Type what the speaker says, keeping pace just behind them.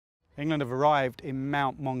England have arrived in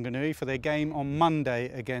Mount Maunganui for their game on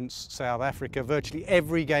Monday against South Africa. Virtually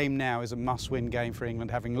every game now is a must-win game for England,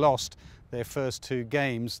 having lost their first two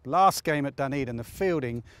games. Last game at Dunedin, the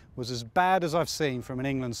fielding was as bad as I've seen from an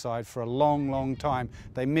England side for a long, long time.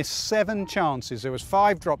 They missed 7 chances. There was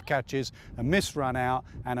 5 drop catches, a missed run out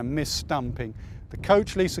and a missed stumping. The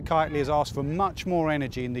coach, Lisa Keightley, has asked for much more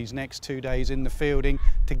energy in these next 2 days in the fielding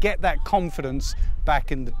to get that confidence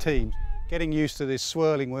back in the team. Getting used to this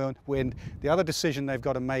swirling wind. The other decision they've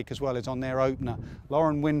got to make as well is on their opener.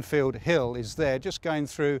 Lauren Winfield-Hill is there, just going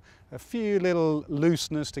through a few little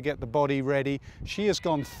looseness to get the body ready. She has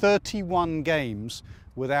gone 31 games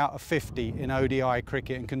without a 50 in ODI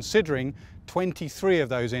cricket, and considering 23 of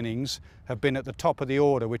those innings have been at the top of the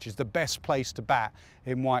order, which is the best place to bat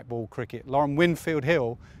in white ball cricket. Lauren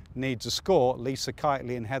Winfield-Hill needs a score. Lisa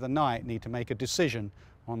Keightley and Heather Knight need to make a decision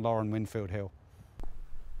on Lauren Winfield-Hill.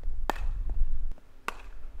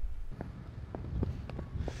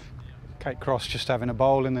 Kate Cross just having a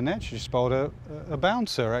bowl in the net. She just bowled a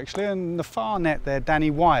bouncer actually, and the far net there,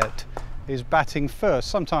 Danny Wyatt is batting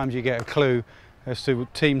first. Sometimes you get a clue as to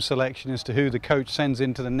team selection as to who the coach sends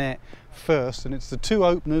into the net first, and it's the 2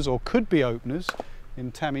 openers, or could be openers,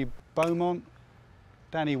 in Tammy Beaumont,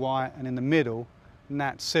 Danny Wyatt, and in the middle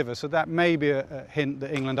Nat Siver. So that may be a hint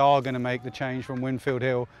that England are going to make the change from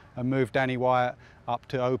Winfield-Hill and move Danny Wyatt up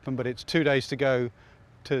to open, but it's 2 days to go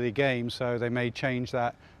to the game, so they may change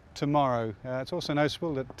that tomorrow. It's also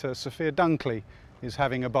noticeable that Sophia Dunkley is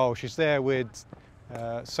having a bowl. She's there with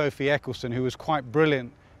Sophie Eccleston, who was quite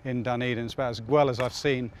brilliant in Dunedin. It's about as well as I've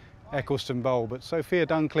seen Eccleston bowl. But Sophia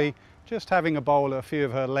Dunkley just having a bowl at a few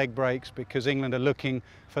of her leg breaks, because England are looking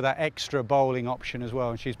for that extra bowling option as well,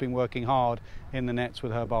 and she's been working hard in the nets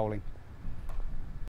with her bowling.